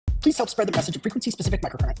Please help spread the message of frequency-specific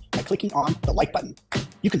microcurrent by clicking on the like button.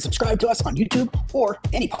 You can subscribe to us on YouTube or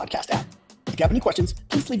any podcast app. If you have any questions,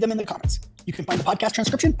 please leave them in the comments. You can find the podcast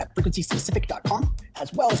transcription at frequencyspecific.com,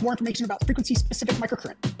 as well as more information about frequency-specific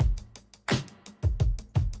microcurrent.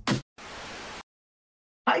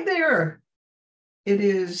 Hi there.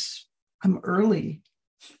 I'm early.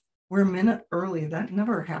 We're a minute early. That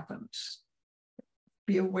never happens.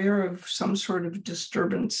 Be aware of some sort of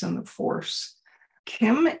disturbance in the force.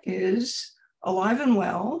 Kim is alive and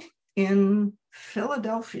well in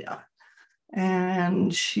Philadelphia,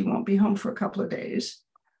 and she won't be home for a couple of days.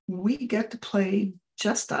 We get to play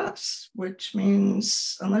just us, which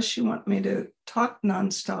means unless you want me to talk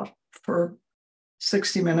nonstop for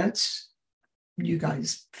 60 minutes, you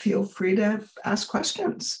guys feel free to ask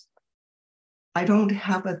questions. I don't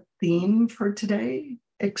have a theme for today,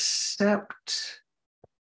 except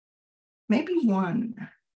maybe one,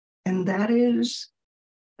 and that is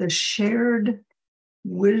the shared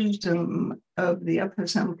wisdom of the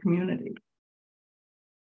FSM community.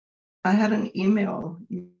 I had an email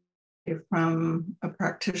from a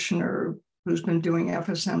practitioner who's been doing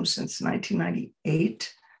FSM since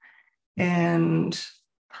 1998, and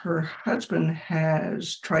her husband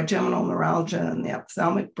has trigeminal neuralgia in the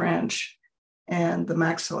ophthalmic branch and the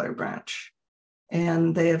maxillary branch,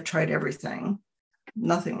 and they have tried everything.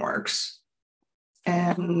 Nothing works.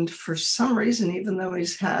 And for some reason, even though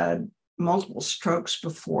he's had multiple strokes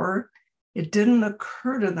before, it didn't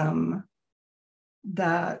occur to them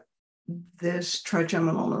that this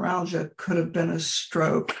trigeminal neuralgia could have been a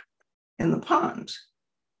stroke in the pons.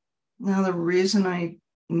 Now, the reason I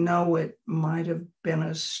know it might have been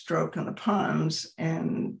a stroke in the pons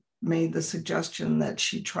and made the suggestion that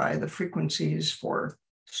she try the frequencies for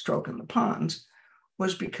stroke in the pons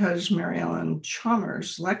was because Mary Ellen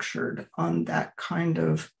Chalmers lectured on that kind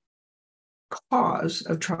of cause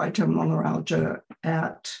of trigeminal neuralgia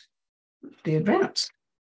at the Advance.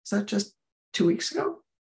 Is that just 2 weeks ago?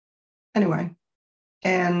 Anyway,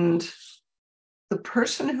 and the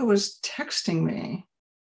person who was texting me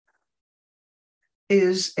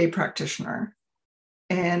is a practitioner,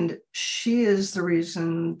 and she is the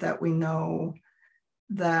reason that we know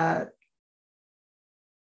that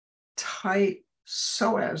tight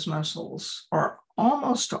psoas muscles are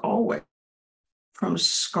almost always from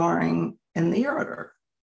scarring in the ureter.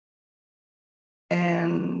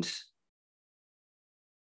 And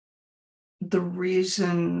the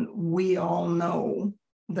reason we all know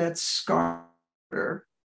that scar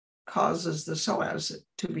causes the psoas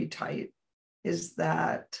to be tight is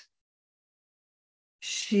that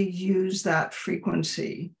she used that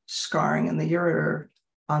frequency, scarring in the ureter,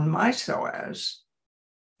 on my psoas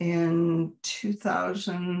in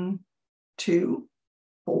 2002,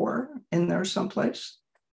 4, in there someplace.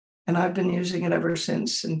 And I've been using it ever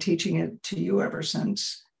since and teaching it to you ever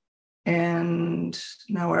since. And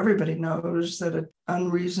now everybody knows that an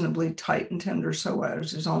unreasonably tight and tender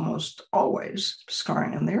psoas is almost always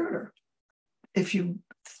scarring in the ureter. If you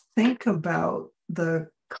think about the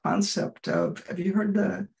concept of, have you heard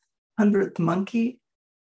the 100th monkey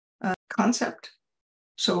concept?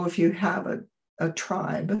 So if you have a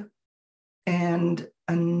tribe and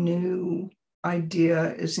a new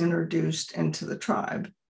idea is introduced into the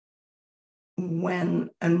tribe, when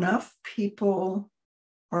enough people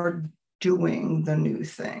are doing the new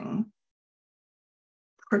thing,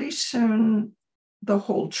 pretty soon the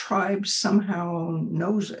whole tribe somehow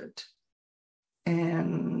knows it.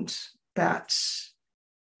 And that's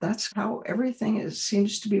how everything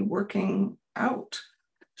seems to be working out.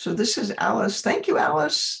 So this is Alice. Thank you,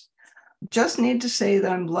 Alice. Just need to say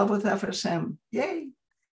that I'm in love with FSM. Yay.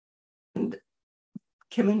 And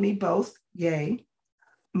Kim and me both, yay.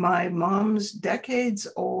 My mom's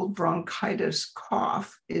decades-old bronchitis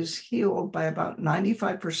cough is healed by about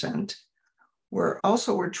 95%. We're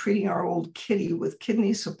treating our old kitty with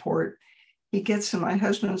kidney support. He gets in my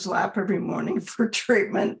husband's lap every morning for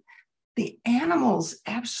treatment. The animals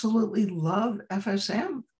absolutely love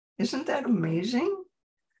FSM. Isn't that amazing?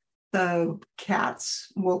 The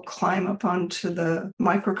cats will climb up onto the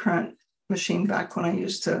microcurrent machine. Back when I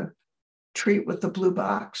used to treat with the blue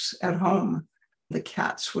box at home, the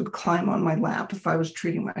cats would climb on my lap if I was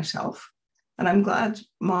treating myself. And I'm glad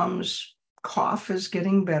Mom's cough is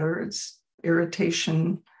getting better. It's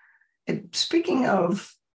irritation. Speaking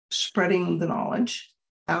of spreading the knowledge,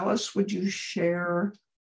 Alice, would you share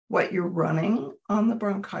what you're running on the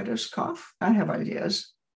bronchitis cough? I have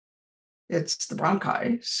ideas. It's the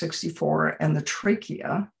bronchi, 64, and the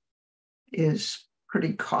trachea is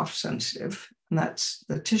pretty cough sensitive, and that's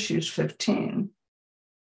the tissue's 15.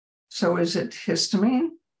 So is it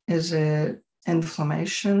histamine? Is it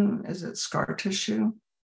inflammation? Is it scar tissue?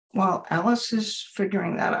 Well, Alice is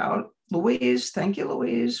figuring that out. Louise, thank you,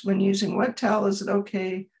 Louise. When using wet towel, is it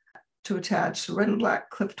okay to attach the red and black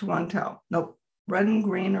clip to one towel? Nope. Red and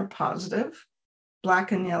green are positive,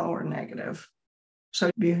 black and yellow are negative. So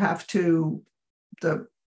you have to,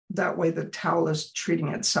 that way the towel is treating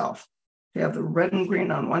itself. You have the red and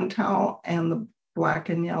green on one towel and the black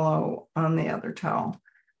and yellow on the other towel.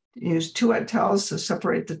 Use 2 wet towels to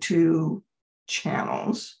separate the 2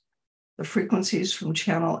 channels. The frequencies from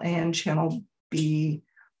channel A and channel B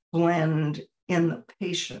blend in the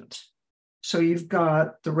patient. So you've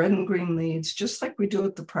got the red and green leads, just like we do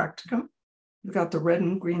at the practicum. You've got the red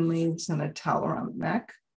and green leads in a towel around the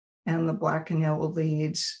neck, and the black and yellow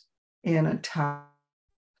leads in a towel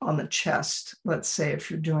on the chest. Let's say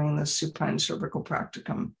if you're doing the supine cervical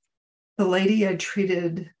practicum. The lady I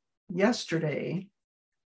treated yesterday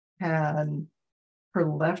had her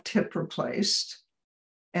left hip replaced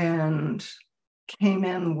and came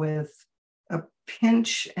in with a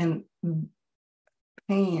pinch and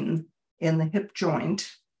pain in the hip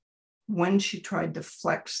joint when she tried to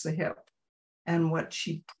flex the hip. And what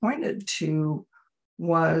she pointed to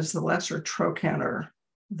was the lesser trochanter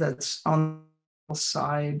that's on the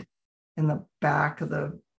side in the back of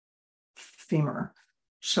the femur,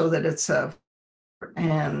 so that it's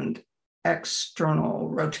an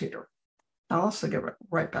external rotator. I'll also give it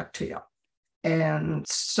right back to you. And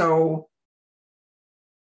so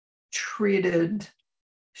treated,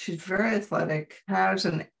 she's very athletic, has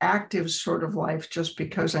an active sort of life just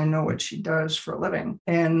because I know what she does for a living.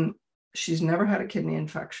 And she's never had a kidney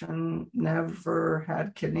infection, never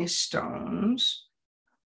had kidney stones.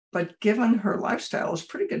 But given her lifestyle, it's a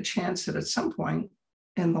pretty good chance that at some point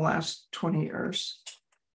in the last 20 years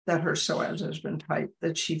that her psoas has been tight,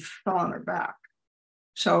 that she fell on her back.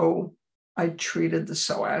 So I treated the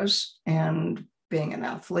psoas, and being an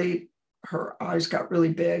athlete, her eyes got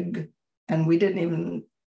really big, and we didn't even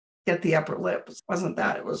get the upper lip. It wasn't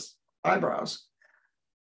that, it was eyebrows.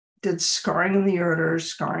 Did scarring in the ureters,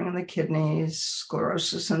 scarring in the kidneys,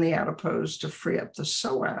 sclerosis in the adipose to free up the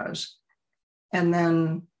psoas, and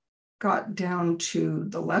then got down to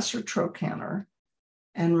the lesser trochanter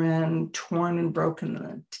and ran torn and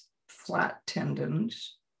broken flat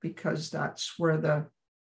tendons, because that's where the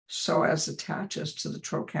psoas attaches to the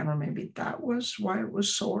trochanter. Maybe that was why it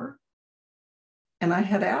was sore. And I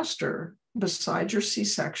had asked her, besides your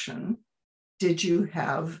C-section, did you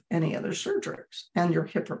have any other surgeries and your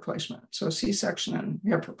hip replacement? So C-section and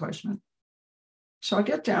hip replacement. So I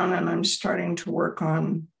get down and I'm starting to work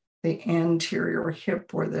on the anterior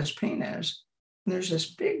hip where this pain is. And there's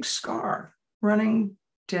this big scar running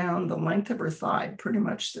down the length of her thigh, pretty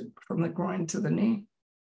much from the groin to the knee.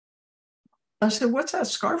 I said, what's that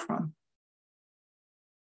scar from?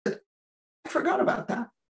 I forgot about that.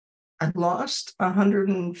 I lost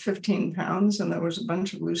 115 pounds and there was a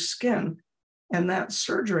bunch of loose skin. And that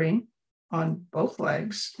surgery on both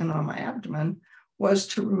legs and on my abdomen was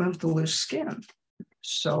to remove the loose skin.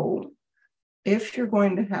 So if you're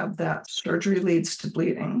going to have that, surgery leads to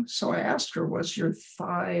bleeding. So I asked her, was your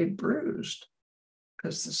thigh bruised?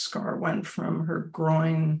 Because the scar went from her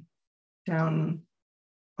groin down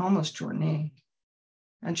almost to her knee.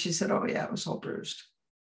 And she said, oh yeah, it was all bruised.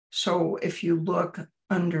 So if you look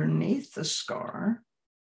underneath the scar,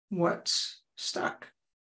 what's stuck?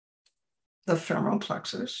 The femoral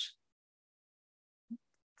plexus,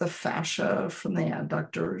 the fascia from the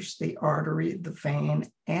adductors, the artery, the vein,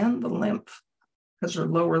 and the lymph, because her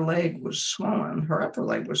lower leg was swollen. Her upper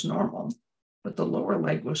leg was normal, but the lower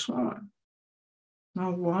leg was swollen.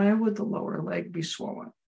 Now, why would the lower leg be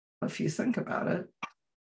swollen? If you think about it,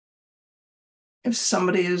 if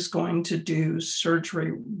somebody is going to do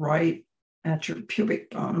surgery right at your pubic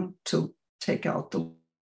bone to take out the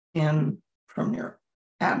skin from your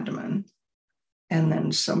abdomen, and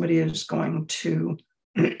then somebody is going to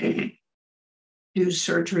do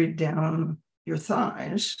surgery down your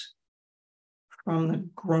thighs from the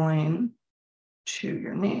groin to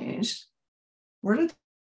your knees, where did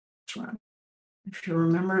this run? If you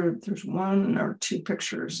remember, there's 1 or 2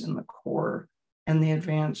 pictures in the core and the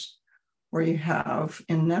advanced where you have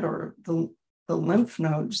in neuro the lymph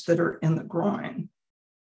nodes that are in the groin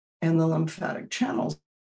and the lymphatic channels.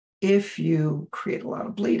 If you create a lot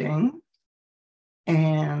of bleeding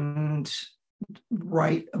and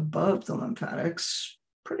right above the lymphatics,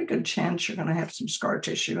 pretty good chance you're going to have some scar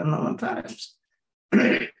tissue in the lymphatics.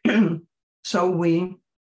 So we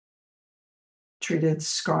treated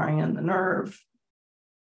scarring in the nerve.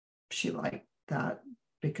 She liked that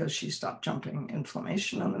because she stopped jumping.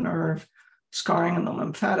 Inflammation in the nerve, scarring in the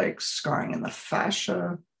lymphatics, scarring in the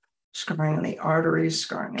fascia, scarring in the arteries,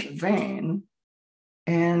 scarring in the vein.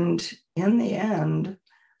 And in the end,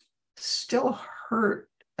 still hurt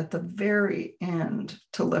at the very end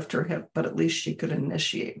to lift her hip, but at least she could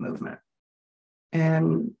initiate movement.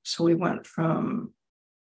 And so we went from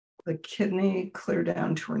the kidney clear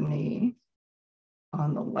down to her knee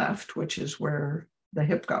on the left, which is where the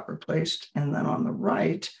hip got replaced. And then on the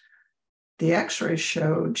right, the x-ray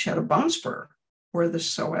showed she had a bone spur where the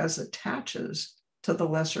psoas attaches to the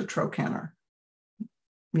lesser trochanter.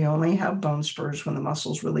 We only have bone spurs when the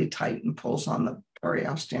muscle's really tight and pulls on the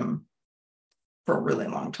periosteum for a really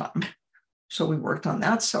long time. So we worked on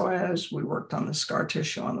that psoas, we worked on the scar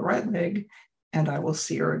tissue on the right leg, and I will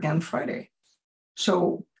see her again Friday.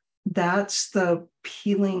 So that's the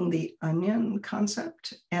peeling the onion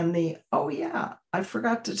concept. And the, oh yeah, I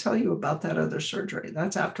forgot to tell you about that other surgery.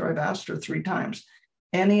 That's after I've asked her 3 times.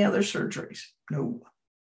 Any other surgeries? No.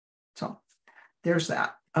 So there's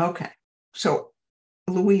that. Okay. So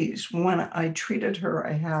Louise, when I treated her,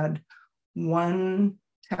 I had one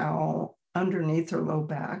towel underneath her low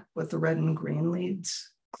back with the red and green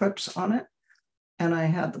leads clips on it. And I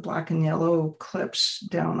had the black and yellow clips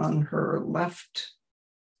down on her left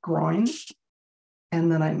groin.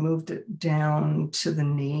 And then I moved it down to the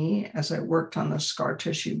knee as I worked on the scar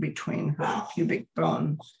tissue between her pubic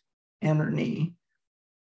bone and her knee.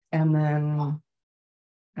 And then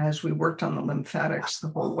as we worked on the lymphatics the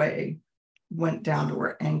whole way, went down to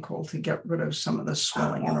her ankle to get rid of some of the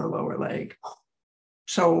swelling in her lower leg.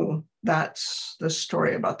 So that's the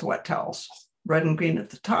story about the wet towels. Red and green at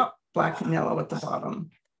the top, black and yellow at the bottom.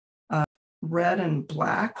 Red and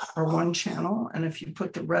black are one channel. And if you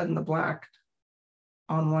put the red and the black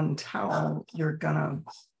on one towel, you're gonna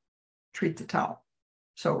treat the towel.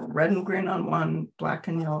 So red and green on one, black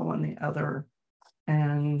and yellow on the other.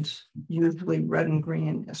 And usually red and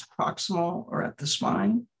green is proximal or at the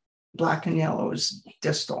spine. Black and yellow is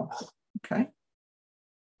distal, okay?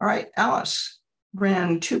 All right, Alice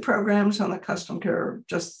ran 2 programs on the custom care,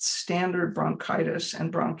 just standard bronchitis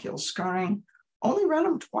and bronchial scarring, only ran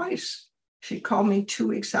them twice. She called me 2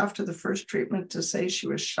 weeks after the first treatment to say she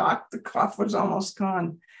was shocked the cough was almost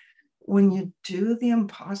gone. When you do the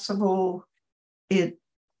impossible, it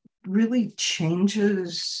really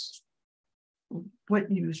changes what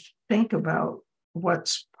you think about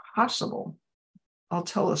what's possible. I'll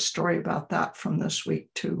tell a story about that from this week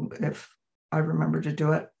too, if I remember to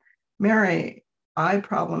do it. Mary, eye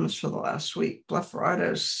problems for the last week,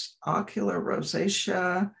 blepharitis, ocular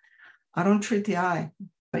rosacea. I don't treat the eye,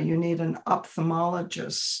 but you need an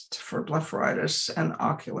ophthalmologist for blepharitis and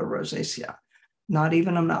ocular rosacea, not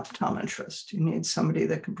even an optometrist. You need somebody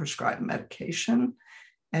that can prescribe medication,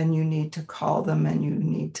 and you need to call them and you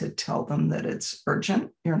need to tell them that it's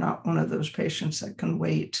urgent. You're not one of those patients that can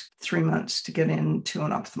wait 3 months to get into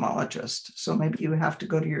an ophthalmologist. So maybe you have to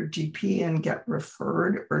go to your GP and get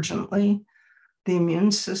referred urgently. The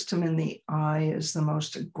immune system in the eye is the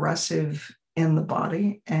most aggressive in the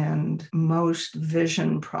body, and most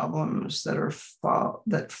vision problems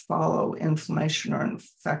that follow inflammation or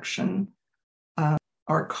infection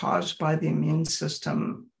are caused by the immune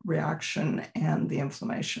system reaction and the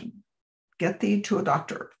inflammation. Get thee to a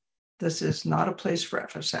doctor. This is not a place for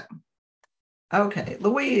FSM. Okay,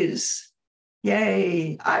 Louise,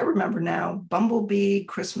 yay. I remember now, bumblebee,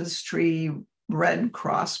 Christmas tree, red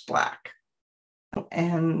cross, black.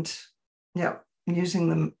 And yeah, using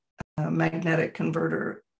the magnetic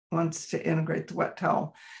converter wants to integrate the wet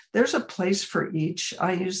towel. There's a place for each.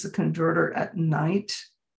 I use the converter at night,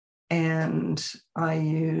 and I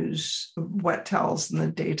use wet towels in the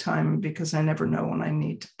daytime because I never know when I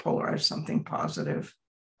need to polarize something positive.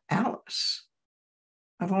 Alice,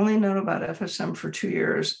 I've only known about FSM for 2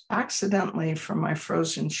 years, accidentally from my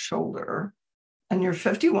frozen shoulder. And you're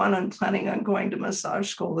 51 and planning on going to massage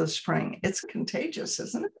school this spring. It's contagious,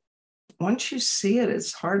 isn't it? Once you see it,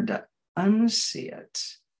 it's hard to unsee it.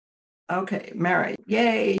 Okay, Mary,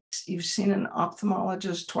 yay. You've seen an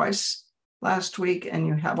ophthalmologist twice last week and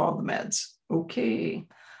you have all the meds. Okay,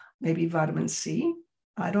 maybe vitamin C.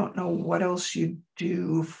 I don't know what else you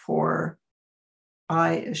do for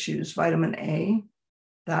eye issues. Vitamin A,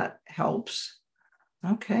 that helps.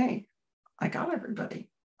 Okay, I got everybody.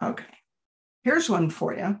 Okay, here's one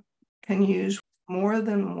for you. Can you use more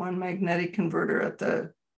than one magnetic converter at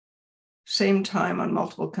the same time on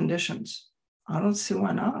multiple conditions? I don't see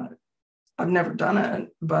why not. I've never done it,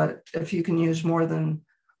 but if you can use more than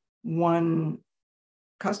one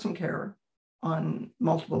custom care on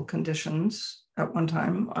multiple conditions at one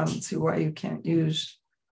time, I don't see why you can't use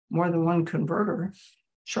more than one converter.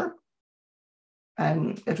 Sure.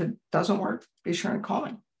 And if it doesn't work, be sure and call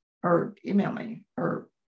me or email me or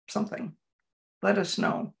something. Let us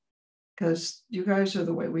know, because you guys are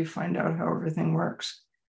the way we find out how everything works.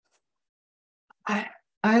 I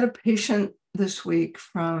had a patient this week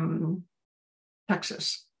from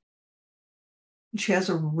Texas. She has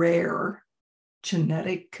a rare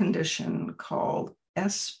genetic condition called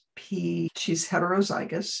SP. She's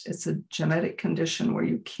heterozygous. It's a genetic condition where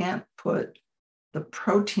you can't put the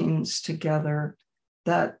proteins together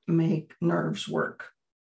that make nerves work.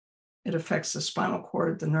 It affects the spinal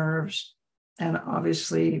cord, the nerves, and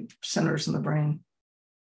obviously centers in the brain.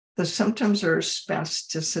 The symptoms are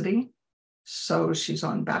spasticity. So she's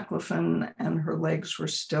on baclofen and her legs were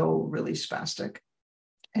still really spastic.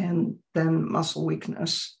 And then muscle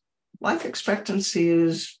weakness. Life expectancy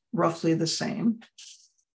is roughly the same,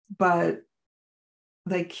 but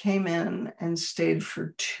they came in and stayed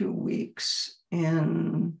for 2 weeks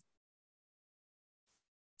in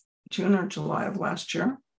June or July of last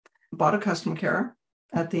year. Bought a custom care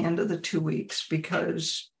at the end of the 2 weeks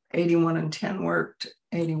because 81 and 10 worked,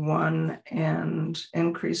 81 and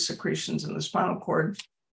increased secretions in the spinal cord,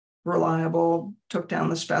 reliable, took down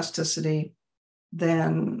the spasticity,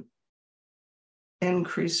 then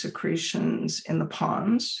increased secretions in the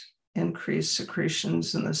pons, increased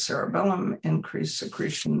secretions in the cerebellum, increased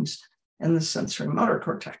secretions in the sensory motor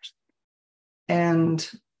cortex. And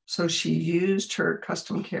so she used her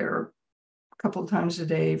custom care a couple of times a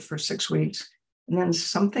day for 6 weeks. And then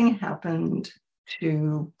something happened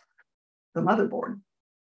to the motherboard,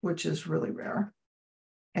 which is really rare.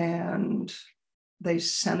 And they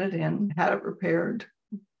sent it in, had it repaired.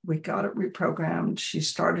 We got it reprogrammed. She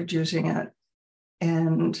started using it.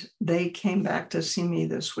 And they came back to see me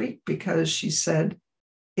this week because she said,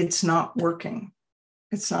 it's not working.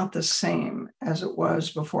 It's not the same as it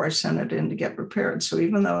was before I sent it in to get repaired. So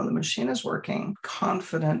even though the machine is working,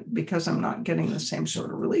 confident because I'm not getting the same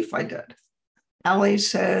sort of relief I did. Allie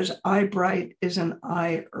says, eye bright is an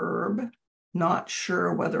eye herb. Not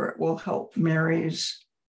sure whether it will help Mary's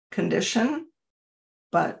condition,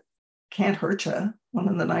 but can't hurt you. One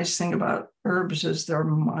of the nice things about herbs is they're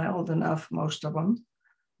mild enough, most of them,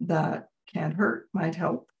 that can't hurt, might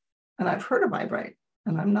help. And I've heard of eye bright,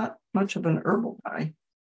 and I'm not much of an herbal guy.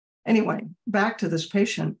 Anyway, back to this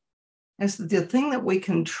patient. As the thing that we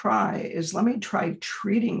can try is, let me try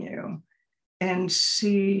treating you and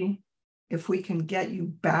see if we can get you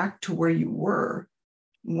back to where you were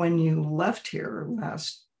when you left here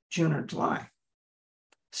last June or July.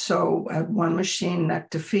 So at one machine,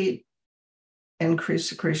 neck to feet, increased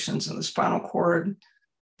secretions in the spinal cord,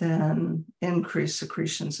 then increased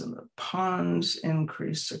secretions in the pons,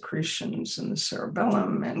 increased secretions in the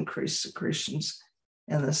cerebellum, increased secretions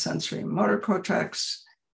in the sensory motor cortex.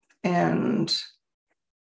 And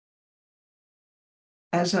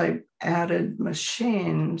as I added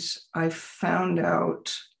machines, I found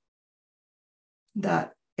out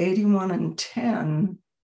that 81 and 10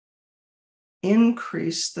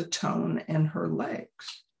 increased the tone in her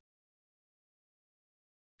legs.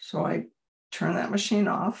 So I turned that machine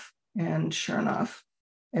off, and sure enough,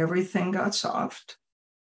 everything got soft.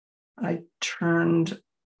 I turned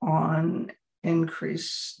on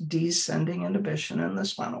increased descending inhibition in the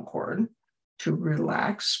spinal cord to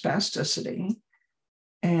relax spasticity,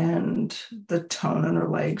 and the tone in her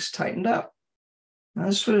legs tightened up. Now,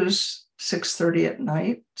 this was 6:30 at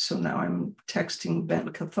night, so now I'm texting Ben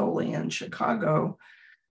Catholi in Chicago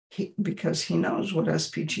because he knows what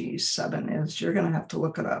SPG7 is. You're going to have to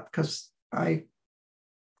look it up because I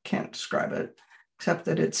can't describe it, except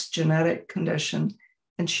that it's genetic condition,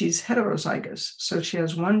 and she's heterozygous. So she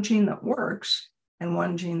has one gene that works and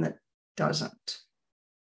one gene that doesn't.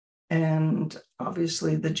 And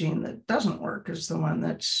obviously the gene that doesn't work is the one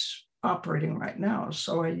that's operating right now.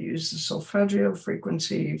 So I use the solfeggio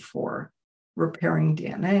frequency for repairing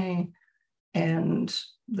DNA and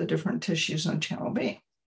the different tissues on channel B.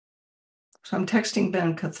 So I'm texting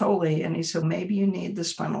Ben Catholi, and he said, maybe you need the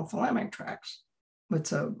spinal thalamic tracts.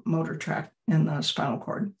 It's a motor tract in the spinal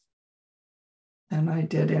cord. And I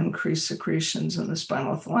did increase secretions in the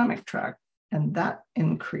spinal thalamic tract, and that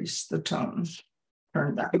increased the tone.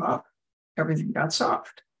 Turned that off. Everything got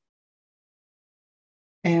soft.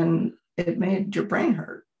 And it made your brain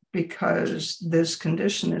hurt because this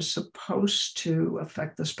condition is supposed to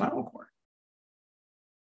affect the spinal cord.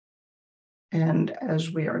 And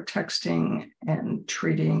as we are texting and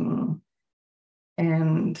treating,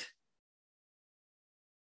 and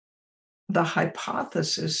the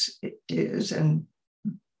hypothesis is, and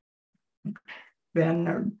Ben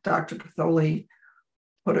or Dr. Catholi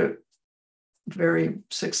put it very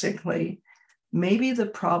succinctly, maybe the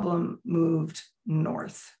problem moved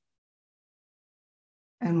north.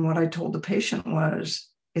 And what I told the patient was,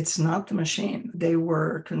 it's not the machine. They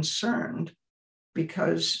were concerned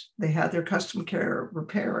because they had their custom care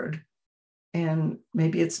repaired and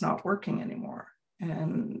maybe it's not working anymore.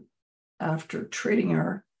 And after treating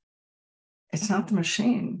her, it's not the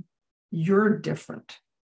machine. You're different.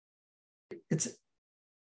 It's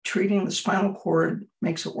treating the spinal cord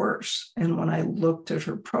makes it worse. And when I looked at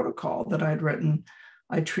her protocol that I'd written,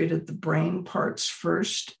 I treated the brain parts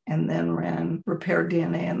first and then ran repaired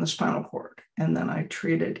DNA in the spinal cord. And then I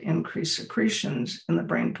treated increased secretions in the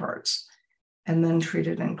brain parts and then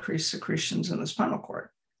treated increased secretions in the spinal cord.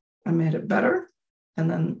 I made it better and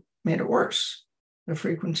then made it worse. The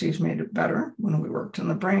frequencies made it better when we worked in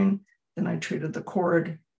the brain. Then I treated the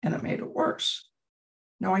cord and it made it worse.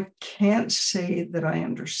 Now, I can't say that I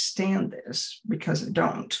understand this because I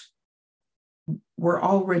don't. We're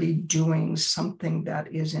already doing something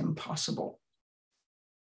that is impossible.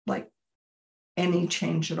 Like any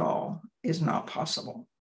change at all is not possible.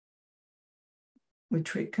 We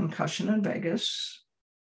treat concussion in Vegas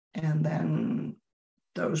and then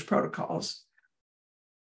those protocols.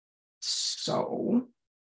 So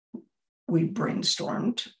we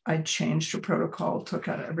brainstormed. I changed the protocol, took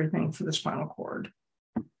out everything for the spinal cord,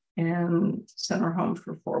 and sent her home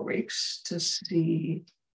for 4 weeks to see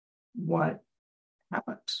what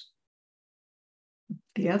happens.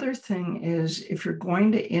 The other thing is, if you're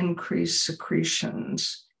going to increase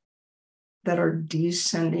secretions that are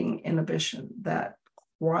descending inhibition, that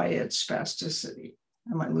quiet spasticity.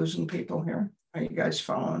 Am I losing people here? Are you guys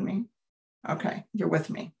following me? Okay, you're with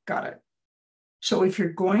me. Got it. So if you're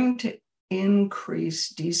going to increase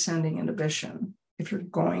descending inhibition, if you're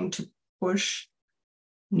going to push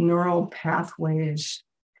neural pathways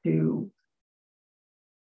to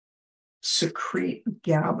secrete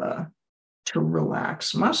GABA to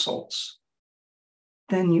relax muscles,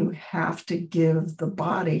 then you have to give the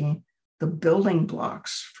body the building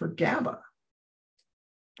blocks for GABA.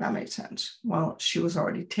 That makes sense. Well, she was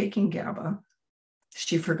already taking GABA.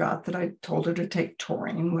 She forgot that I told her to take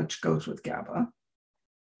taurine, which goes with GABA.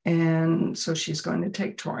 And so she's going to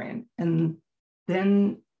take taurine. And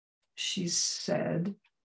then she said,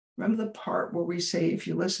 remember the part where we say, if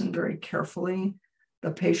you listen very carefully,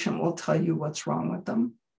 the patient will tell you what's wrong with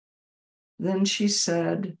them? Then she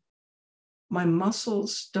said, my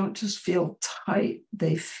muscles don't just feel tight,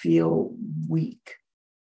 they feel weak.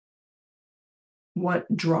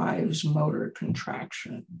 What drives motor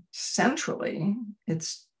contraction? Centrally,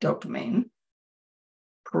 it's dopamine.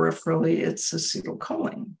 Peripherally, it's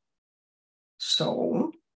acetylcholine.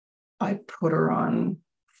 So I put her on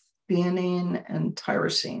theanine and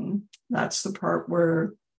tyrosine. That's the part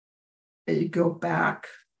where you go back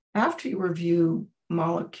after you review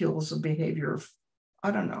molecules of behavior,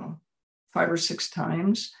 I don't know, 5 or 6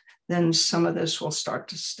 times, then some of this will start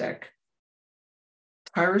to stick.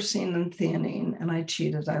 Tyrosine and theanine, and I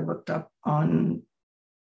cheated. I looked up on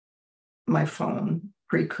my phone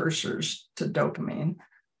precursors to dopamine,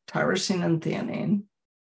 tyrosine and theanine,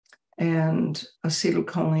 and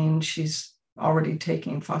acetylcholine. She's already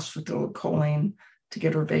taking phosphatidylcholine to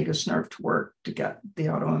get her vagus nerve to work, to get the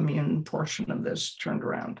autoimmune portion of this turned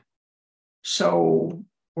around. So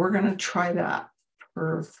we're going to try that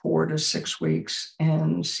for 4 to 6 weeks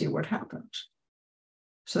and see what happens.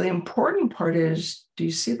 So the important part is, do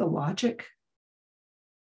you see the logic?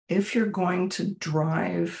 If you're going to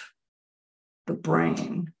drive the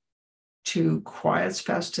brain to quiet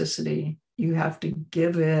spasticity, you have to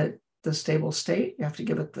give it the stable state. You have to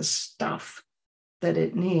give it the stuff that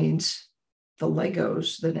it needs, the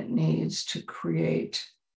Legos that it needs to create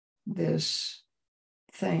this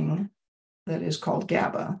thing that is called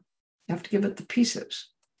GABA. You have to give it the pieces.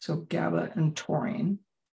 So GABA and taurine.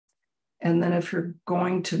 And then if you're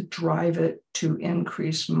going to drive it to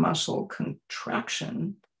increase muscle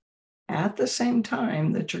contraction at the same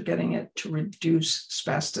time that you're getting it to reduce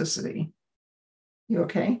spasticity. You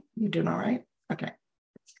okay? You doing all right? Okay.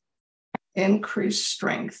 Increase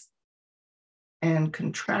strength and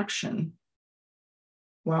contraction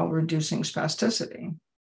while reducing spasticity.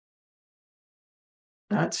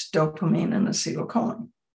 That's dopamine and acetylcholine.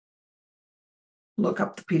 Look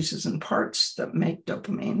up the pieces and parts that make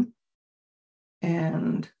dopamine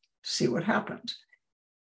and see what happens.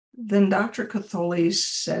 Then Dr. Catholi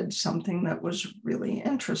said something that was really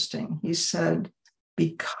interesting. He said,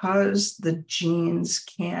 because the genes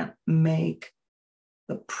can't make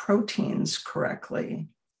the proteins correctly,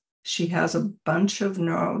 she has a bunch of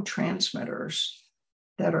neurotransmitters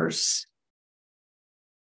that are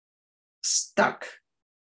stuck.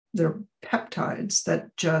 They're peptides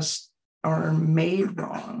that just are made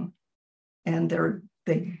wrong, and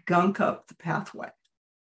they gunk up the pathway,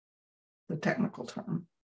 the technical term.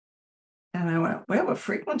 And I went, we have a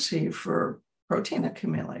frequency for protein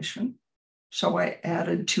accumulation. So I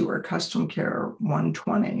added to her custom care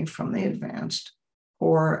 120 from the advanced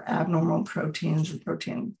for abnormal proteins or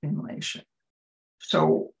protein accumulation.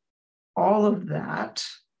 So all of that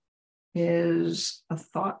is a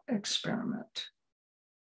thought experiment.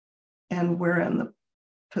 And we're in the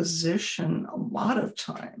position a lot of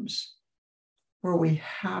times where we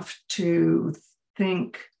have to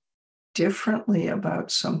think differently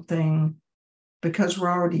about something because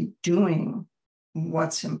we're already doing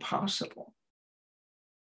what's impossible.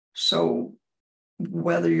 So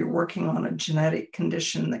whether you're working on a genetic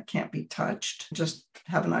condition that can't be touched, just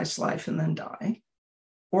have a nice life and then die,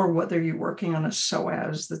 or whether you're working on a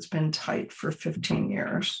psoas that's been tight for 15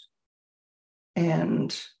 years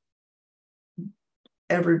and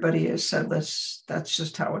everybody has said that's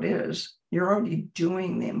just how it is, you're already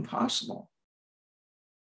doing the impossible.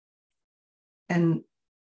 And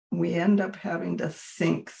we end up having to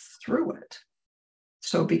think through it.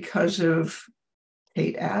 So because of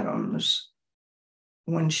Kate Adams,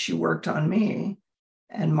 when she worked on me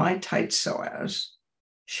and my tight psoas,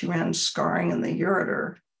 she ran scarring in the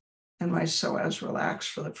ureter and my psoas relaxed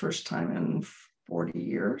for the first time in 40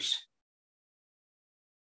 years.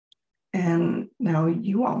 And now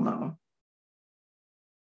you all know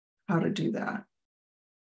how to do that.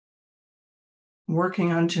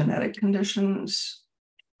 Working on genetic conditions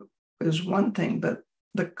is one thing, but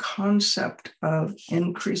the concept of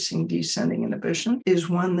increasing descending inhibition is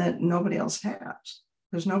one that nobody else has,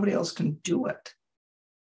 because nobody else can do it.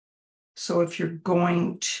 So if you're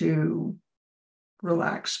going to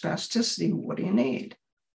relax spasticity, what do you need?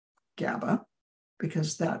 GABA,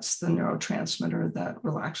 because that's the neurotransmitter that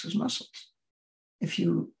relaxes muscles. If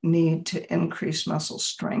you need to increase muscle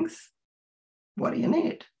strength, what do you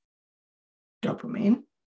need? Dopamine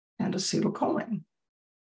and acetylcholine.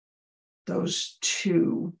 Those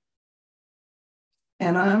two.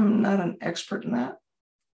 And I'm not an expert in that.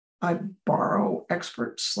 I borrow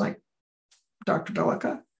experts like Dr.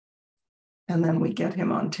 Bellica, and then we get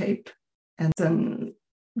him on tape, and then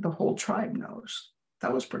the whole tribe knows.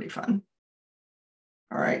 That was pretty fun.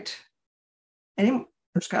 All right.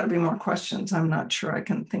 There's got to be more questions. I'm not sure I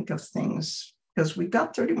can think of things because we've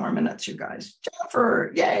got 30 more minutes, you guys.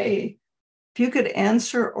 Jennifer, yay. If you could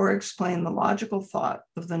answer or explain the logical thought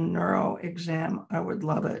of the neuro exam, I would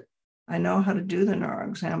love it. I know how to do the neuro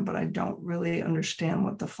exam, but I don't really understand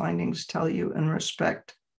what the findings tell you in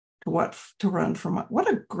respect to what to run from.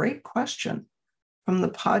 What a great question. From the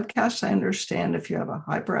podcast, I understand if you have a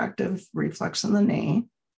hyperactive reflex in the knee,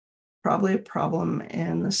 probably a problem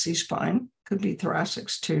in the C-spine, could be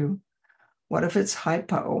thoracics too. What if it's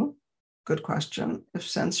hypo? Good question. If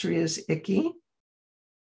sensory is icky,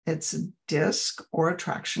 it's a disc or a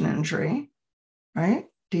traction injury, right?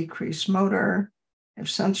 Decreased motor. If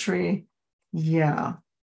sensory, yeah.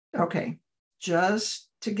 Okay, just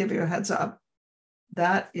to give you a heads up,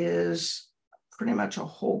 that is pretty much a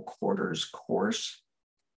whole quarter's course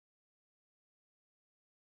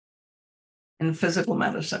in physical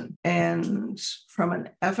medicine. And from an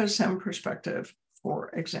FSM perspective, for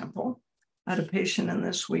example, I had a patient in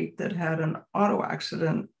this week that had an auto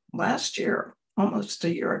accident last year, almost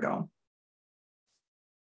a year ago.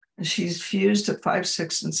 She's fused at 5,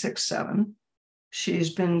 6, and 6, 7. She's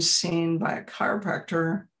been seen by a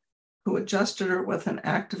chiropractor who adjusted her with an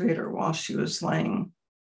activator while she was laying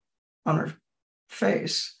on her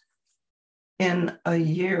face. In a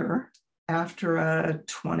year, after a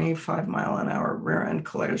 25-mile-an-hour rear-end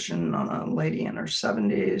collision on a lady in her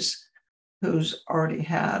 70s who's already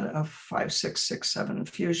had a 5, 6, 6, 7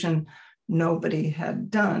 fusion, nobody had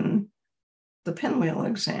done the pinwheel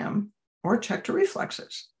exam or checked her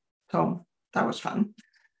reflexes. So that was fun.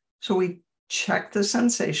 So we checked the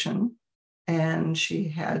sensation, and she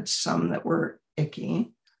had some that were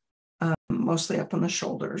icky, mostly up on the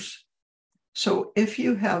shoulders. So if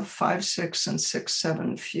you have 5, 6, and 6,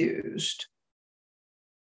 7 fused,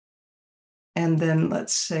 and then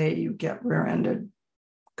let's say you get rear-ended,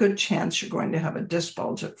 good chance you're going to have a disc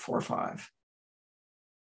bulge at 4, 5.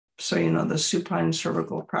 So you know the supine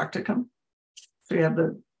cervical practicum. So you have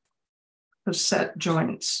the facet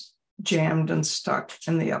joints jammed and stuck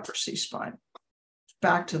in the upper C-spine.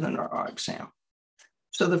 Back to the neuro exam.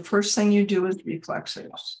 So the first thing you do is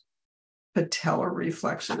reflexes. Patellar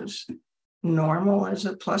reflexes. Normal is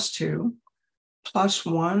at +2.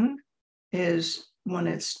 +1 is when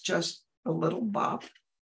it's just a little bop, a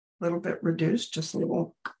little bit reduced, just a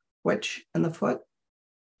little twitch in the foot.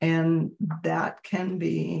 And that can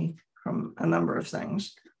be from a number of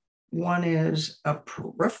things. One is a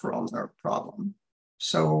peripheral nerve problem.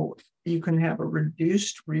 So you can have a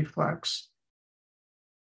reduced reflex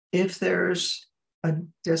if there's a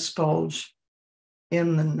disc bulge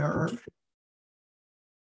in the nerve,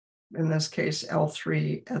 in this case,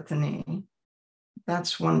 L3 at the knee.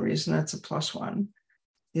 That's one reason it's a +1.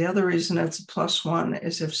 The other reason it's a +1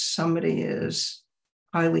 is if somebody is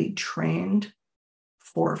highly trained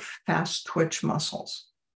for fast twitch muscles.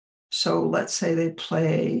 So let's say they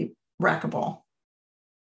play racquetball.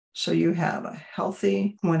 So you have a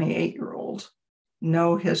healthy 28-year-old,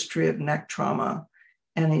 no history of neck trauma,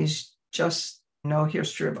 and he's just no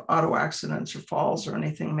history of auto accidents or falls or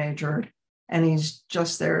anything major. And he's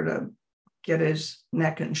just there to get his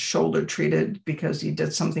neck and shoulder treated because he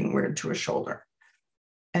did something weird to his shoulder.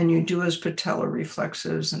 And you do his patellar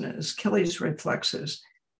reflexes and his Achilles reflexes,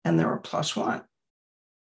 and they're a +1.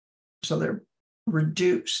 So they're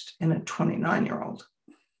reduced in a 29-year-old.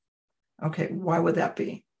 Okay, why would that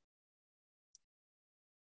be?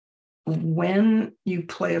 When you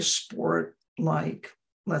play a sport like,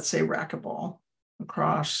 let's say, racquetball,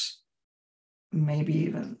 across maybe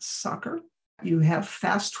even soccer, you have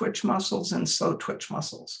fast twitch muscles and slow twitch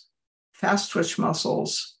muscles. Fast twitch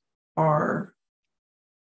muscles are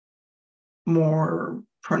more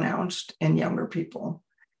pronounced in younger people.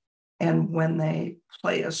 And when they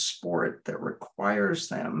play a sport that requires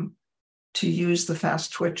them to use the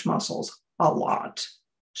fast twitch muscles a lot,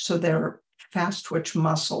 so their fast twitch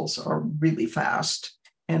muscles are really fast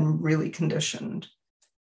and really conditioned,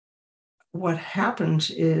 what happens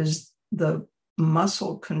is the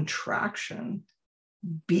muscle contraction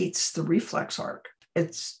beats the reflex arc.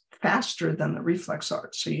 It's faster than the reflex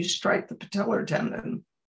arc. So you strike the patellar tendon,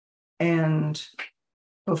 and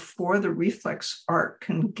before the reflex arc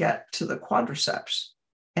can get to the quadriceps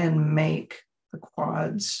and make the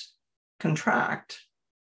quads contract,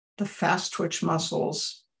 the fast twitch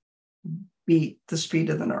muscles beat the speed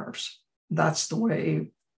of the nerves. That's the way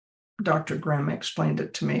Dr. Grimm explained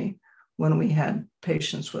it to me when we had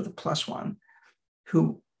patients with a +1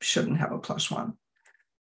 who shouldn't have a +1.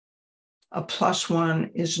 A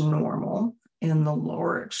 +1 is normal in the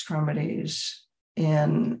lower extremities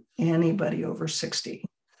in anybody over 60.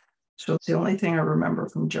 So the only thing I remember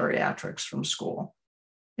from geriatrics from school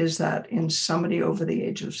is that in somebody over the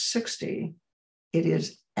age of 60, it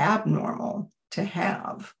is abnormal to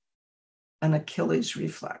have an Achilles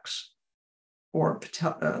reflex or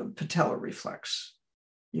patellar reflex.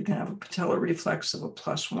 You can have a patellar reflex of a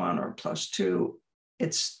 +1 or a +2.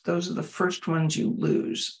 Those are the first ones you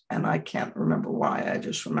lose. And I can't remember why. I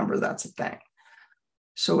just remember that's a thing.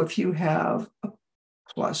 So if you have a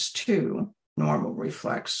 +2 normal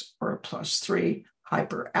reflex or a +3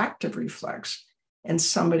 hyperactive reflex in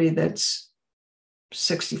somebody that's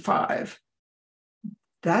 65,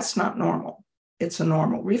 that's not normal. It's a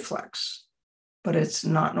normal reflex, but it's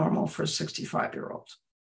not normal for a 65-year-old.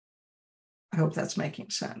 I hope that's making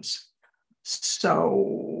sense.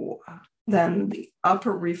 So then the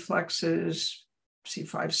upper reflexes,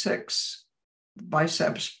 C5, 6,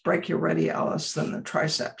 biceps, brachioradialis, then the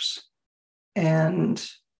triceps. And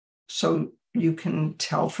so you can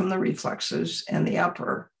tell from the reflexes and the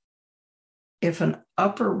upper, if an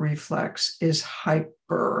upper reflex is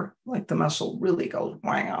hyper, like the muscle really goes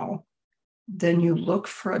wow, then you look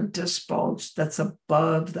for a disc bulge that's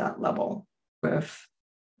above that level. If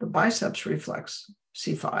the biceps reflex,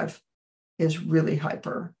 C5, is really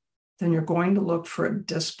hyper, then you're going to look for a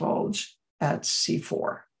disc bulge at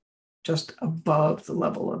C4, just above the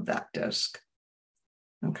level of that disc.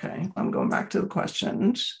 Okay, I'm going back to the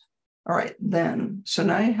questions. All right, then, so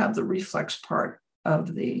now you have the reflex part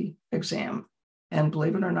of the exam. And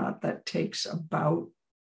believe it or not, that takes about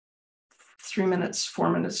 3 minutes, 4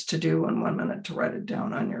 minutes to do, and 1 minute to write it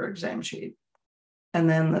down on your exam sheet. And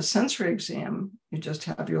then the sensory exam, you just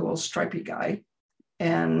have your little stripy guy,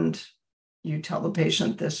 and you tell the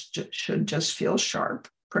patient this should just feel sharp,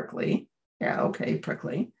 prickly. Yeah, okay,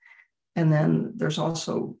 prickly. And then there's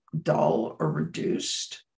also dull or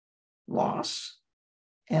reduced loss,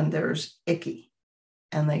 and there's icky.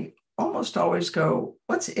 And they almost always go,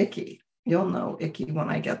 what's icky? You'll know icky when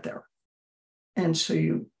I get there. And so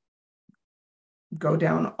you go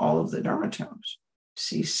down all of the dermatomes.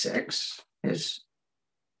 C6 is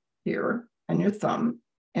here, and your thumb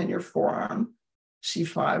and your forearm.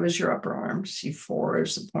 C5 is your upper arm. C4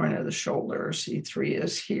 is the point of the shoulder. C3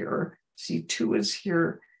 is here. C2 is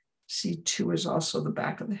here. C2 is also the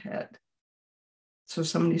back of the head. So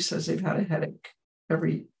somebody says they've had a headache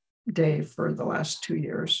every day for the last 2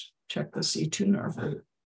 years. Check the C2 nerve root.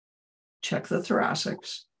 Check the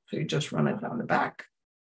thoracics. So you just run it down the back.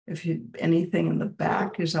 If anything in the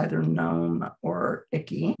back is either numb or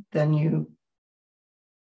icky, then you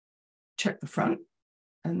check the front,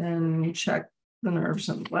 and then you check the nerves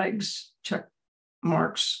and legs, check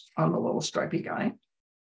marks on the little stripy guy.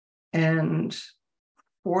 And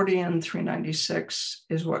 40 and 396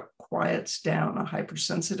 is what quiets down a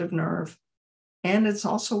hypersensitive nerve. And it's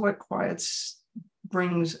also what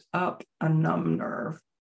brings up a numb nerve.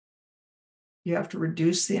 You have to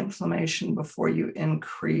reduce the inflammation before you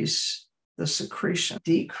increase the secretion.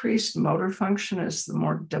 Decreased motor function is the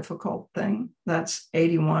more difficult thing. That's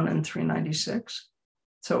 81 and 396.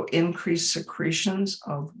 So increased secretions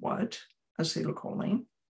of what? Acetylcholine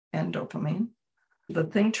and dopamine. The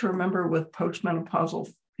thing to remember with postmenopausal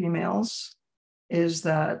females is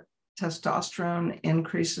that testosterone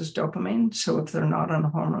increases dopamine. So if they're not on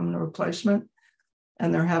hormone replacement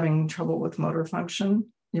and they're having trouble with motor function,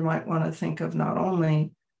 you might want to think of not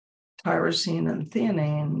only tyrosine and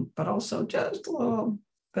theanine, but also just a little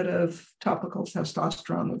bit of topical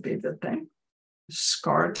testosterone would be a good thing.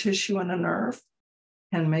 Scar tissue in a nerve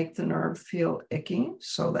can make the nerve feel icky.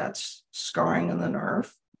 So that's scarring in the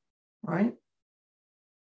nerve, right?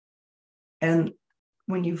 And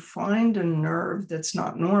when you find a nerve that's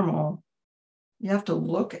not normal, you have to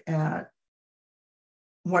look at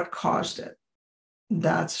what caused it.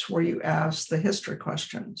 That's where you ask the history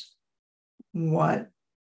questions. What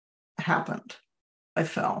happened? I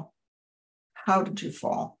fell. How did you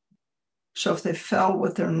fall? So if they fell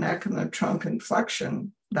with their neck and their trunk in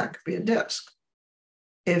flexion, that could be a disc.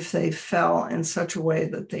 If they fell in such a way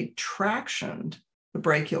that they tractioned the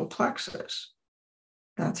brachial plexus,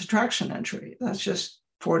 that's a traction injury. That's just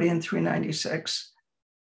 40 and 396.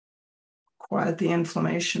 Quiet the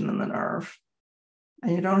inflammation in the nerve.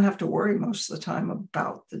 And you don't have to worry most of the time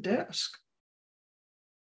about the disc.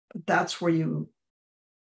 But that's where you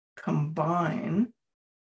combine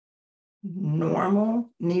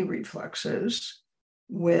normal knee reflexes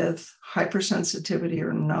with hypersensitivity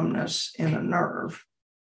or numbness in a nerve.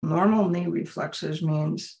 Normal knee reflexes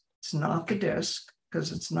means it's not the disc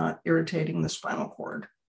because it's not irritating the spinal cord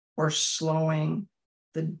or slowing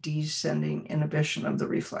the descending inhibition of the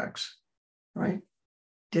reflex, right?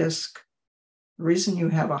 Disc. The reason you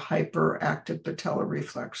have a hyperactive patellar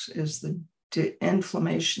reflex is the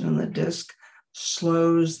inflammation in the disc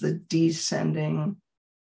slows the descending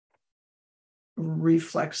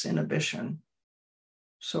reflex inhibition.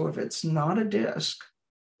 So if it's not a disc,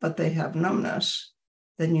 but they have numbness,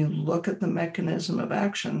 then you look at the mechanism of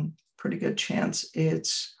action, pretty good chance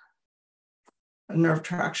it's a nerve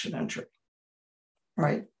traction injury,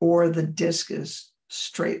 right? Or the disc is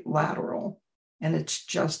straight lateral and it's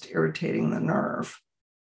just irritating the nerve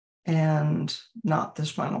and not the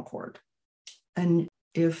spinal cord. And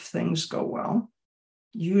if things go well,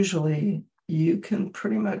 usually you can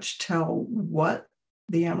pretty much tell what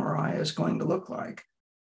the MRI is going to look like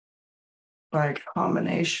by a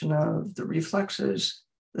combination of the reflexes,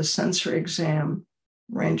 the sensory exam,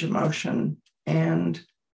 range of motion, and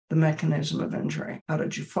the mechanism of injury. How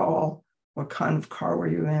did you fall? What kind of car were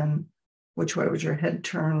you in? Which way was your head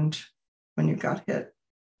turned when you got hit?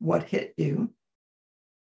 What hit you?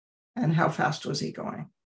 And how fast was he going?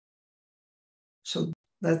 So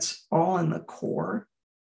that's all in the core.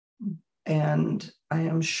 And I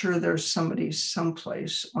am sure there's somebody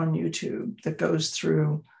someplace on YouTube that goes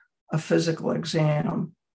through a physical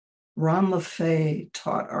exam. Ron LaFay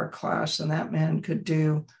taught our class, and that man could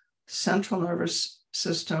do central nervous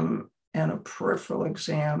system and a peripheral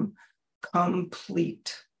exam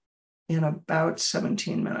complete in about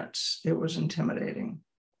 17 minutes. It was intimidating.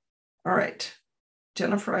 All right,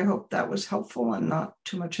 Jennifer, I hope that was helpful and not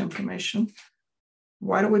too much information.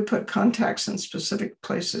 Why do we put contacts in specific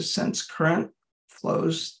places since current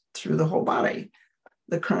flows through the whole body?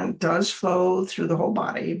 The current does flow through the whole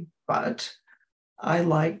body, but I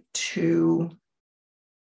like to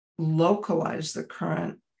localize the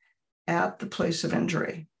current at the place of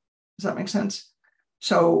injury. Does that make sense?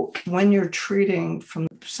 So when you're treating from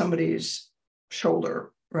somebody's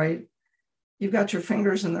shoulder, right, you've got your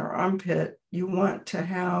fingers in their armpit, you want to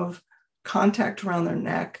have contact around their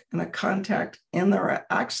neck and a contact in their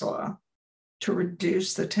axilla to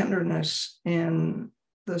reduce the tenderness in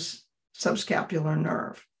the subscapular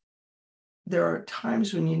nerve. There are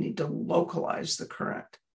times when you need to localize the current.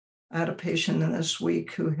 I had a patient in this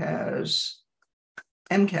week who has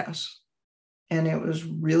MCAS, and it was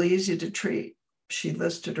really easy to treat. She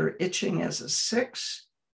listed her itching as a 6.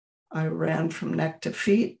 I ran from neck to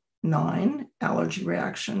feet, 9, allergy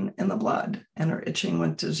reaction in the blood, and her itching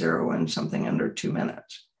went to 0 in something under 2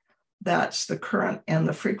 minutes. That's the current and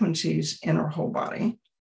the frequencies in her whole body,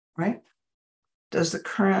 right? Does the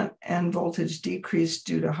current and voltage decrease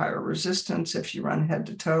due to higher resistance if you run head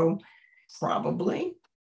to toe? Probably.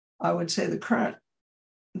 I would say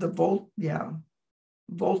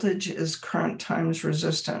voltage is current times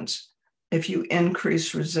resistance. If you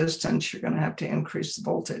increase resistance, you're going to have to increase the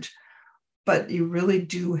voltage. But you really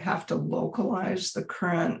do have to localize the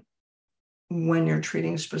current when you're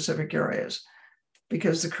treating specific areas,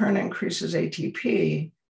 because the current increases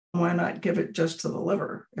ATP. Why not give it just to the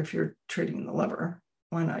liver? If you're treating the liver,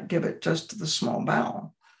 why not give it just to the small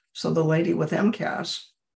bowel? So the lady with MCAS,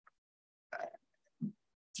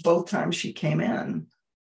 both times she came in,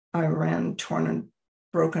 I ran torn and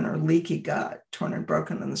broken or leaky gut, torn and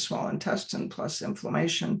broken in the small intestine plus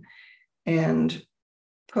inflammation, and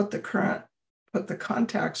put the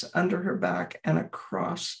contacts under her back and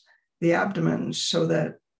across the abdomen so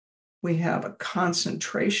that we have a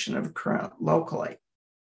concentration of current locally.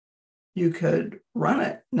 You could run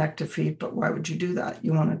it neck to feet, but why would you do that?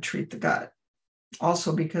 You want to treat the gut.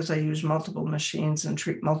 Also, because I use multiple machines and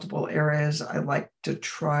treat multiple areas, I like to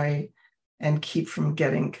try and keep from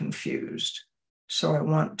getting confused. So I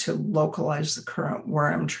want to localize the current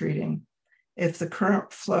where I'm treating. If the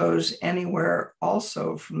current flows anywhere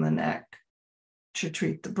also from the neck to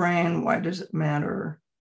treat the brain, why does it matter?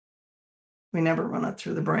 We never run it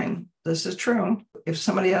through the brain. This is true. If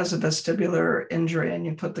somebody has a vestibular injury and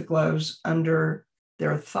you put the gloves under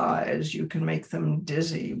their thighs, you can make them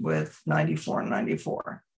dizzy with 94 and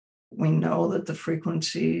 94. We know that the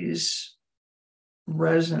frequencies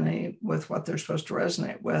resonate with what they're supposed to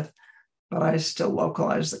resonate with, but I still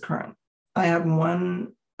localize the current. I have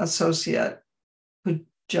one associate who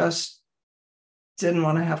just didn't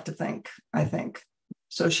want to have to think, I think.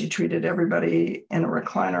 So she treated everybody in a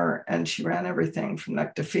recliner and she ran everything from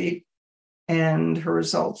neck to feet, and her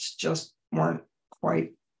results just weren't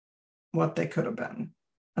quite what they could have been.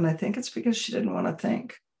 And I think it's because she didn't want to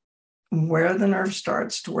think. Where the nerve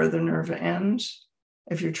starts to where the nerve ends,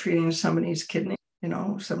 if you're treating somebody's kidney,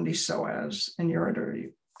 somebody's psoas and ureter,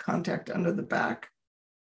 you contact under the back,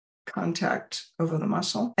 contact over the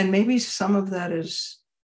muscle. And maybe some of that is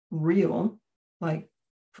real, like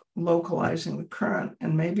localizing the current,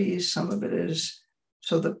 and maybe some of it is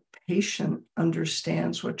so the patient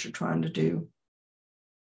understands what you're trying to do,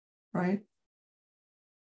 right?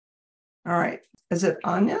 All right. Is it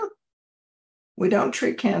Anya? We don't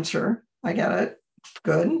treat cancer. I get it.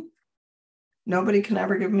 Good. Nobody can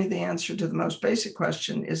ever give me the answer to the most basic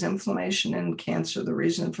question. Is inflammation in cancer the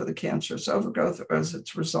reason for the cancerous overgrowth, or is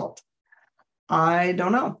its result? I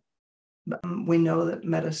don't know. We know that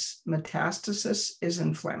metastasis is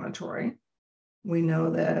inflammatory. We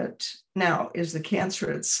know that. Now, is the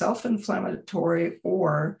cancer itself inflammatory,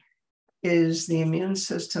 or is the immune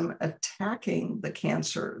system attacking the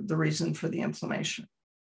cancer the reason for the inflammation?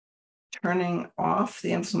 Turning off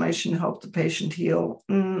the inflammation to help the patient heal?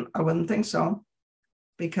 I wouldn't think so,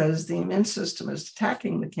 because the immune system is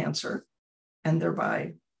attacking the cancer and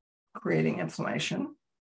thereby creating inflammation.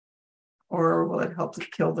 Or will it help to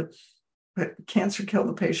kill the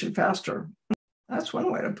patient faster? That's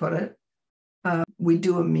one way to put it. We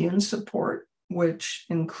do immune support, which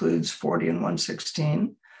includes 40 and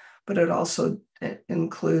 116, but it also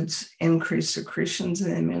includes increased secretions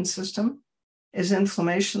in the immune system. Is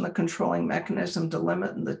inflammation the controlling mechanism to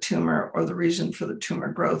limit the tumor, or the reason for the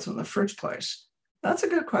tumor growth in the first place? That's a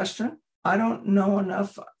good question. I don't know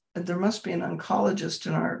enough. There must be an oncologist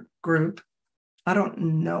in our group. I don't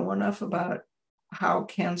know enough about how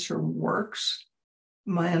cancer works.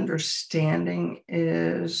 My understanding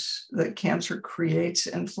is that cancer creates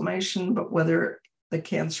inflammation, but whether the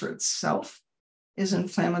cancer itself is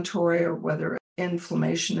inflammatory or whether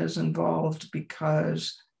inflammation is involved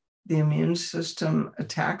because the immune system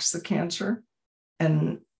attacks the cancer,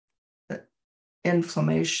 and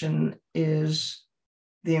inflammation is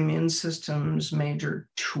the immune system's major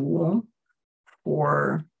tool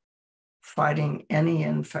for fighting any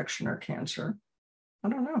infection or cancer. I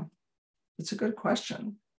don't know. It's a good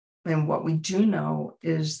question. And what we do know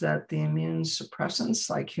is that the immune suppressants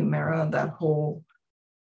like Humira, that whole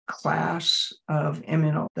class of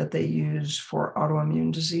immuno that they use for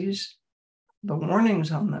autoimmune disease, the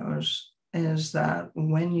warnings on those is that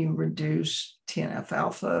when you reduce TNF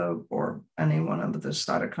alpha or any one of the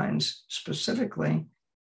cytokines specifically,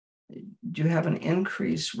 you have an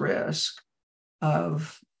increased risk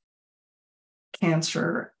of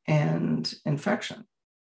cancer and infection.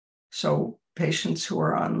 So patients who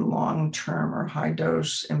are on long-term or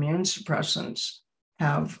high-dose immune suppressants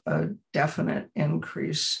have a definite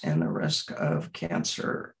increase in the risk of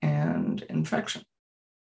cancer and infection.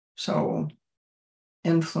 So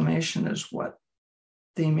inflammation is what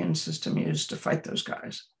the immune system used to fight those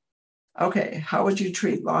guys. Okay, how would you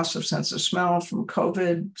treat loss of sense of smell from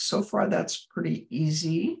COVID? So far, that's pretty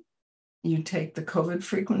easy. you take the COVID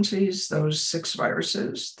frequencies, those 6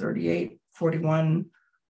 viruses, 38, 41,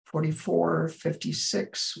 44,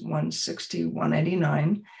 56, 160,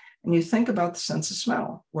 189, and you think about the sense of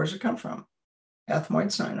smell. Where's it come from?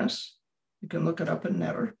 Ethmoid sinus. You can look it up in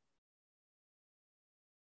Netter.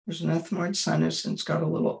 There's an ethmoid sinus, and it's got a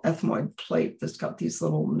little ethmoid plate that's got these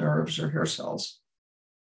little nerves or hair cells.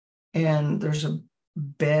 And there's a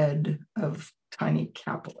bed of tiny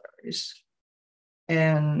capillaries.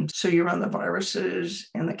 And so you run the viruses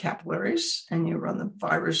in the capillaries, and you run the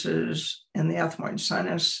viruses in the ethmoid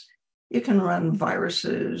sinus. You can run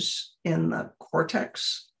viruses in the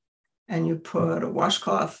cortex, and you put a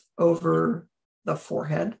washcloth over the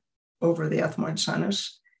forehead, over the ethmoid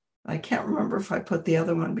sinus. I can't remember if I put the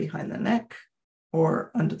other one behind the neck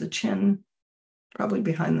or under the chin, probably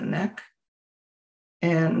behind the neck.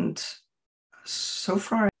 And so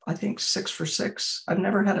far, I think 6 for 6. I've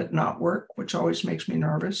never had it not work, which always makes me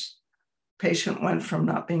nervous. Patient went from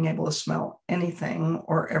not being able to smell anything,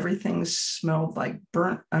 or everything smelled like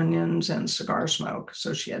burnt onions and cigar smoke.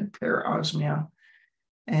 So she had parosmia.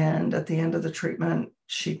 And at the end of the treatment,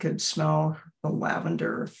 she could smell the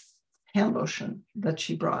lavender hand lotion that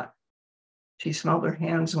she brought. She smelled her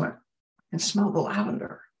hands and went, and smelled the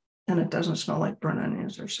lavender. And it doesn't smell like burnt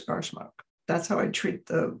onions or cigar smoke. That's how I treat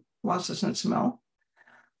the loss of sense of smell.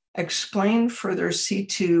 Explain further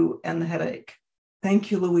C2 and the headache.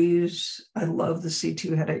 Thank you, Louise. I love the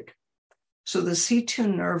C2 headache. So the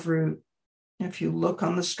C2 nerve root, if you look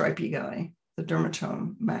on the stripy guy, the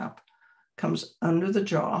dermatome map, comes under the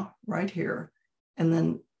jaw right here. And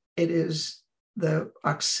then it is the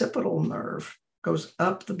occipital nerve, goes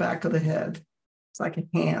up the back of the head. It's like a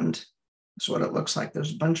hand. That's what it looks like.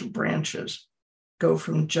 There's a bunch of branches go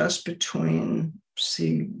from just between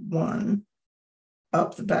C1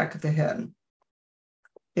 up the back of the head.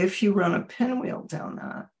 If you run a pinwheel down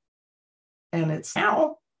that, and it's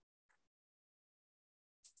now,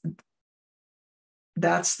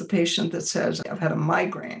 that's the patient that says, I've had a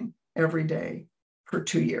migraine every day for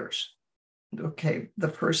 2 years. Okay, the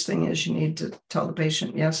first thing is you need to tell the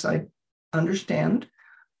patient, yes, I understand,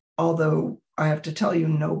 although I have to tell you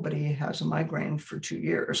nobody has a migraine for 2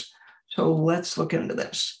 years. So let's look into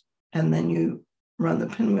this. And then you run the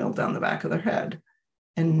pinwheel down the back of their head.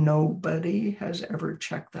 And nobody has ever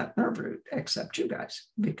checked that nerve root except you guys,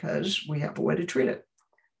 because we have a way to treat it.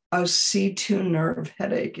 A C2 nerve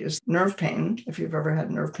headache is nerve pain. If you've ever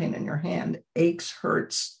had nerve pain in your hand, aches,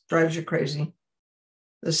 hurts, drives you crazy.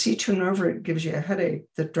 The C2 nerve root gives you a headache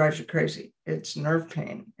that drives you crazy. It's nerve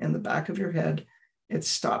pain in the back of your head. It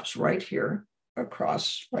stops right here,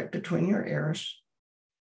 across, right between your ears.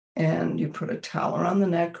 And you put a towel around the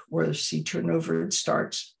neck where the C2 nerve root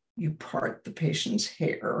starts. You part the patient's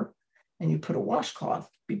hair, and you put a washcloth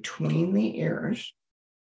between the ears,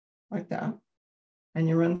 like that. And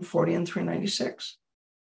you run 40 and 396.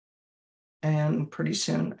 And pretty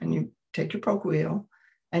soon, and you take your poke wheel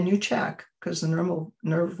and you check, because the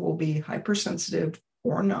nerve will be hypersensitive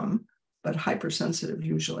or numb, but hypersensitive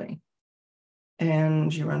usually.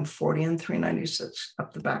 And you run 40 and 396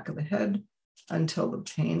 up the back of the head until the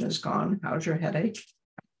pain is gone. How's your headache?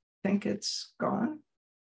 I think it's gone.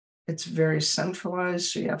 It's very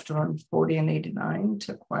centralized, so you have to run 40 and 89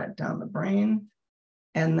 to quiet down the brain.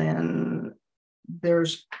 And then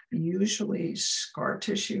there's usually scar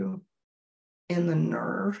tissue in the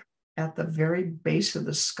nerve at the very base of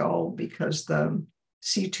the skull, because the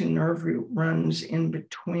C2 nerve root runs in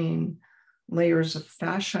between layers of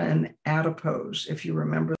fascia and adipose. If you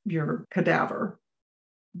remember your cadaver,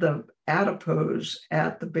 the adipose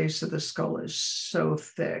at the base of the skull is so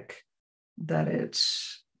thick that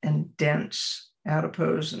it's and dense,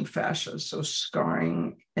 adipose and fascia. So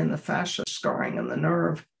scarring in the fascia, scarring in the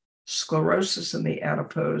nerve, sclerosis in the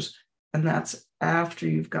adipose, and that's after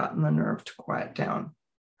you've gotten the nerve to quiet down.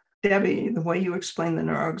 Debbie, the way you explain the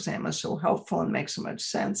neuro exam is so helpful and makes so much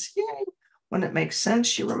sense. Yay! When it makes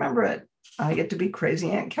sense, you remember it. I get to be crazy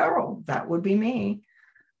Aunt Carol. That would be me.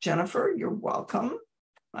 Jennifer, you're welcome.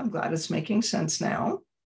 I'm glad it's making sense now.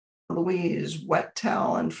 Louise, wet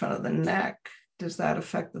towel in front of the neck. Does that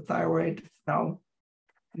affect the thyroid? No.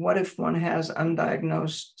 What if one has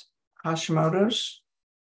undiagnosed Hashimoto's?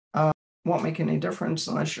 Won't make any difference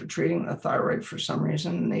unless you're treating the thyroid for some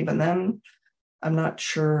reason. And even then, I'm not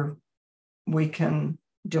sure we can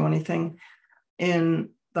do anything. In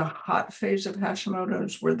the hot phase of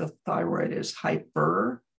Hashimoto's, where the thyroid is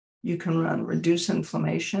hyper, you can run reduce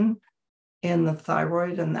inflammation in the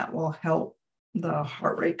thyroid, and that will help the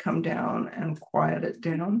heart rate come down and quiet it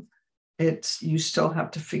down. You still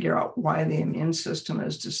have to figure out why the immune system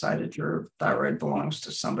has decided your thyroid belongs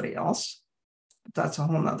to somebody else. That's a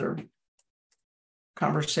whole nother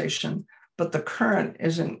conversation, but the current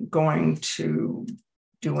isn't going to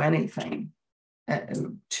do anything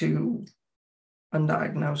to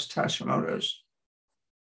undiagnosed Hashimoto's.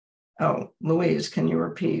 Oh, Louise, can you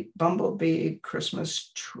repeat? Bumblebee,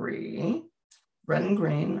 Christmas tree, red and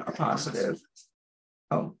green are positive.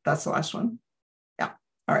 Oh, that's the last one. Yeah.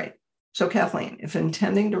 All right. So Kathleen, if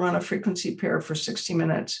intending to run a frequency pair for 60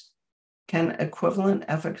 minutes, can equivalent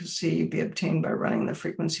efficacy be obtained by running the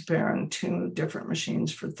frequency pair on 2 different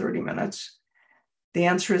machines for 30 minutes? The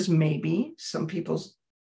answer is maybe. Some people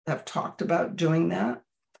have talked about doing that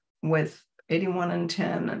with 81 and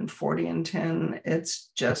 10 and 40 and 10.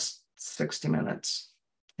 It's just 60 minutes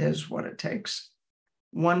is what it takes.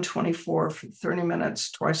 124 for 30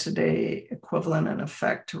 minutes twice a day, equivalent in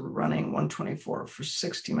effect to running 124 for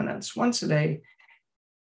 60 minutes once a day.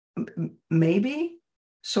 Maybe.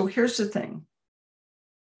 So here's the thing.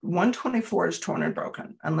 124 is torn and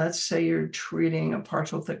broken. And let's say you're treating a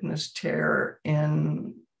partial thickness tear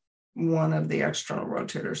in one of the external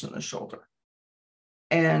rotators in the shoulder.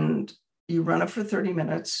 And you run it for 30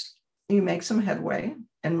 minutes, you make some headway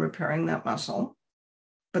in repairing that muscle,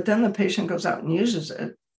 but then the patient goes out and uses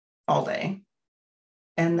it all day.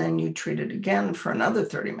 And then you treat it again for another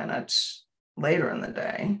 30 minutes later in the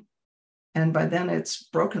day. And by then it's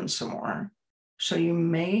broken some more. So you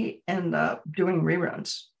may end up doing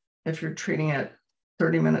reruns if you're treating it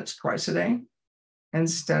 30 minutes twice a day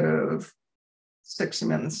instead of 60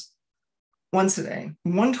 minutes once a day.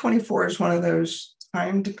 124 is one of those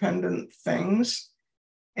time-dependent things.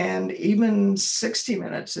 And even 60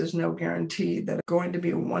 minutes is no guarantee that it's going to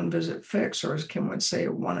be a one-visit fix, or as Kim would say,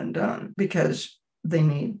 a one and done, because they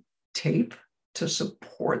need tape to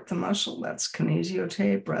support the muscle. That's kinesio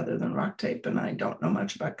tape rather than rock tape. And I don't know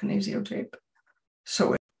much about kinesio tape.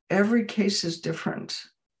 So every case is different.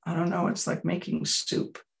 I don't know. It's like making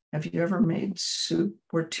soup. Have you ever made soup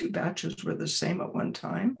where 2 batches were the same at one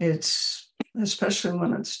time? It's, especially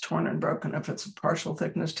when it's torn and broken, if it's a partial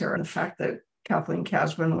thickness tear. And the fact that Kathleen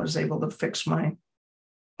Casbin was able to fix my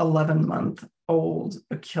 11-month-old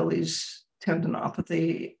Achilles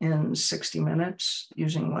tendinopathy in 60 minutes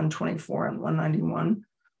using 124 and 191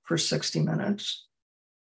 for 60 minutes.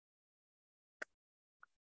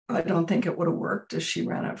 I don't think it would have worked if she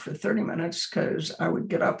ran it for 30 minutes, because I would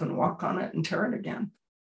get up and walk on it and tear it again.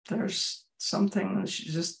 There's something that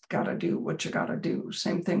you just got to do what you got to do.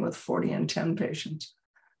 Same thing with 40 and 10 patients.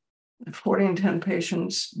 40 and 10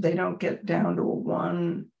 patients, they don't get down to a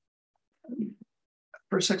 1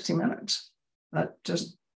 for 60 minutes. That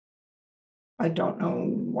just, I don't know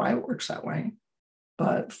why it works that way.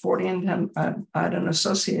 But 40 and 10, I had an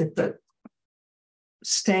associate that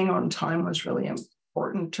staying on time was really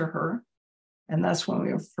important to her. And that's when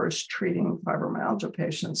we were first treating fibromyalgia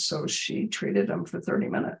patients. So she treated them for 30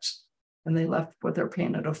 minutes and they left with their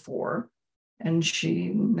pain at a 4. And she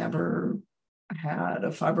never had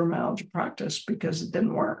a fibromyalgia practice because it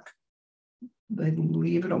didn't work. They'd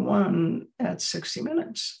leave it a 1 at 60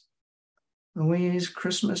 minutes. Louise,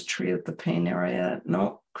 Christmas tree at the pain area.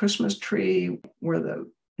 No, Christmas tree where the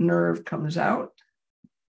nerve comes out.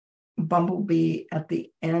 Bumblebee at the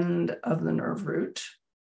end of the nerve root.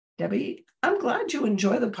 Debbie, I'm glad you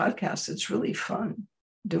enjoy the podcast. It's really fun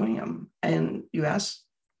doing them. And you ask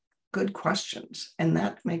good questions. And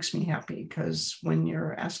that makes me happy, because when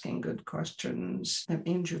you're asking good questions, that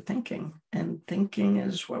means you're thinking. And thinking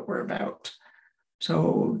is what we're about.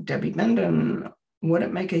 So Debbie Menden, would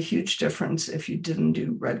it make a huge difference if you didn't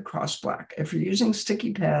do Red Cross Black? If you're using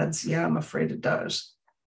sticky pads, yeah, I'm afraid it does.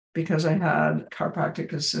 Because I had a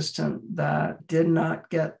chiropractic assistant that did not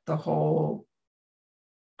get the whole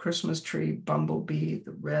Christmas tree, bumblebee,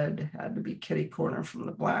 the red had to be kitty corner from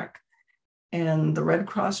the black. And the Red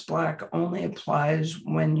Cross Black only applies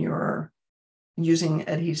when you're using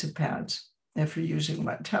adhesive pads. If you're using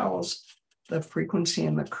wet towels, the frequency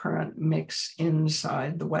and the current mix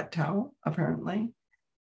inside the wet towel, apparently.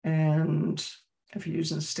 And if you're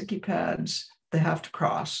using sticky pads, they have to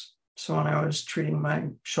cross. So when I was treating my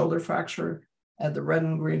shoulder fracture, I had the red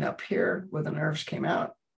and green up here where the nerves came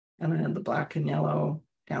out, and I had the black and yellow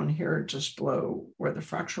down here just below where the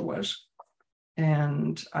fracture was.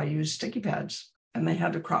 And I used sticky pads, and they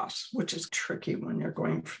had to cross, which is tricky when you're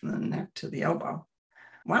going from the neck to the elbow.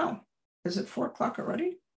 Wow, is it 4 o'clock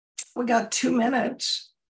already? We got 2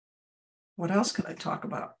 minutes. What else can I talk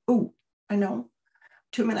about? Oh, I know,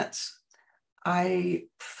 2 minutes. I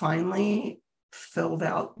finally filled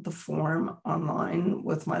out the form online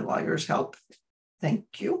with my lawyer's help. Thank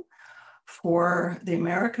you. For the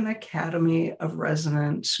American Academy of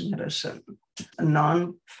Resonance Medicine, a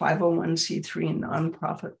non-501c3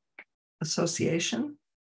 nonprofit association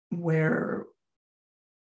where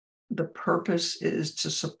the purpose is to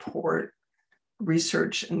support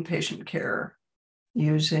research and patient care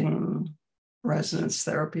using resonance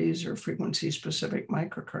therapies or frequency-specific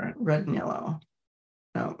microcurrent, red and yellow.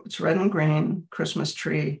 No, it's red and green, Christmas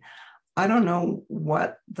tree. I don't know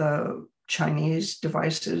what the Chinese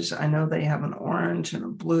devices, I know they have an orange and a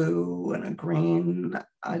blue and a green.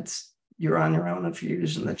 You're on your own if you're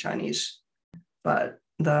using the Chinese. But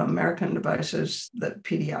the American devices that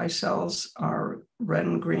PDI sells are red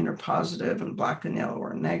and green are positive and black and yellow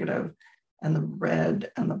are negative. And the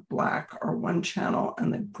red and the black are one channel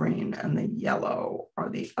and the green and the yellow are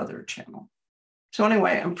the other channel. So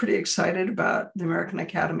anyway, I'm pretty excited about the American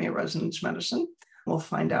Academy of Resonance Medicine. We'll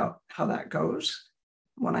find out how that goes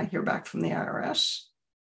when I hear back from the IRS.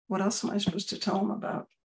 What else am I supposed to tell them about?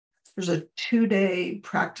 There's a 2-day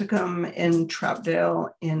practicum in Troutdale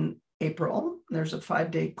in April. There's a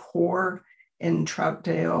 5-day core in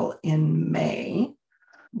Troutdale in May.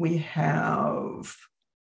 We have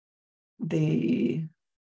the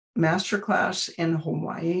masterclass in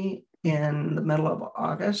Hawaii in the middle of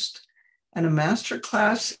August. And a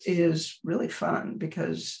masterclass is really fun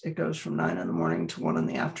because it goes from 9 in the morning to 1 in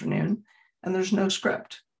the afternoon, and there's no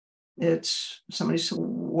script. It's somebody said,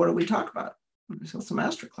 what do we talk about? So it's a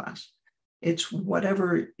masterclass. It's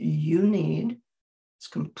whatever you need. It's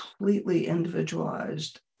completely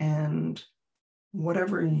individualized, and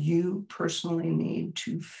whatever you personally need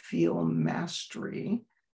to feel mastery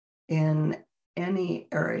in any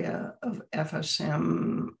area of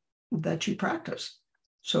FSM that you practice.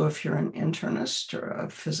 So if you're an internist or a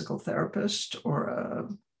physical therapist or a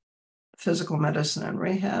physical medicine and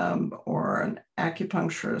rehab or an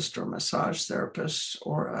acupuncturist or massage therapist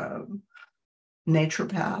or a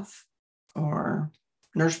naturopath or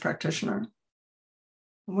nurse practitioner,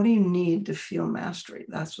 what do you need to feel mastery?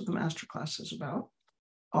 That's what the masterclass is about.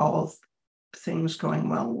 All things going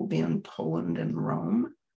well, we'll be in Poland and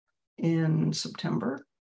Rome in September.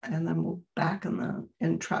 And then we'll back in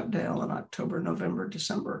Troutdale in October, November,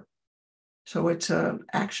 December. So it's an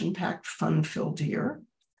action-packed, fun-filled year.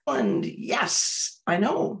 And yes, I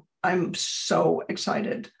know, I'm so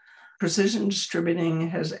excited. Precision Distributing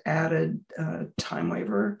has added a time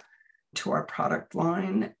waiver to our product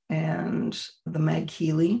line and the Meg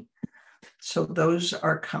Healy. So those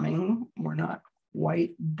are coming. We're not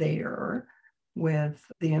quite there with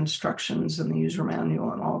the instructions and the user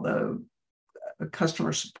manual and all the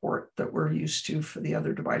customer support that we're used to for the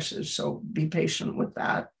other devices. So be patient with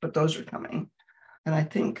that, but those are coming. And I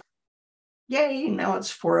think, yay, now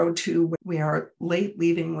it's 4:02. We are late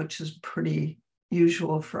leaving, which is pretty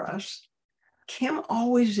usual for us. Kim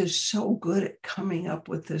always is so good at coming up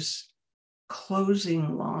with this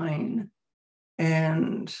closing line.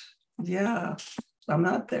 And yeah, I'm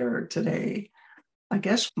not there today. I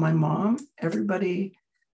guess my mom, everybody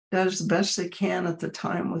does the best they can at the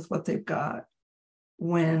time with what they've got.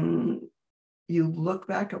 When you look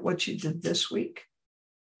back at what you did this week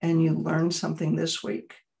and you learn something this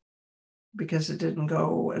week because it didn't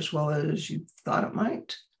go as well as you thought it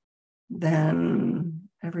might, then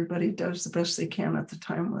everybody does the best they can at the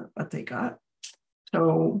time with what they got.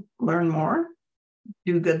 So learn more,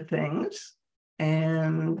 do good things,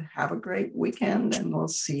 and have a great weekend, and we'll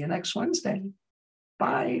see you next Wednesday.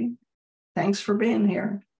 Bye. Thanks for being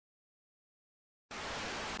here.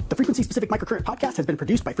 The Frequency Specific Microcurrent podcast has been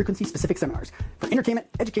produced by Frequency Specific Seminars for entertainment,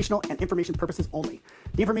 educational, and information purposes only.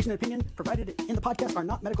 The information and opinion provided in the podcast are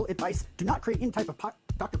not medical advice, do not create any type of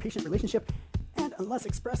doctor-patient relationship, and unless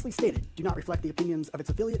expressly stated, do not reflect the opinions of its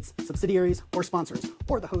affiliates, subsidiaries, or sponsors,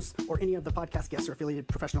 or the hosts, or any of the podcast guests or affiliated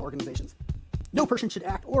professional organizations. No person should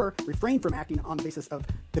act or refrain from acting on the basis of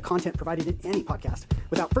the content provided in any podcast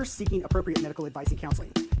without first seeking appropriate medical advice and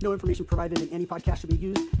counseling. No information provided in any podcast should be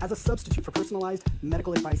used as a substitute for personalized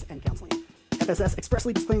medical advice and counseling. FSS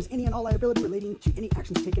expressly disclaims any and all liability relating to any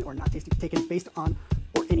actions taken or not taken based on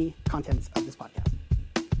or any contents of this podcast.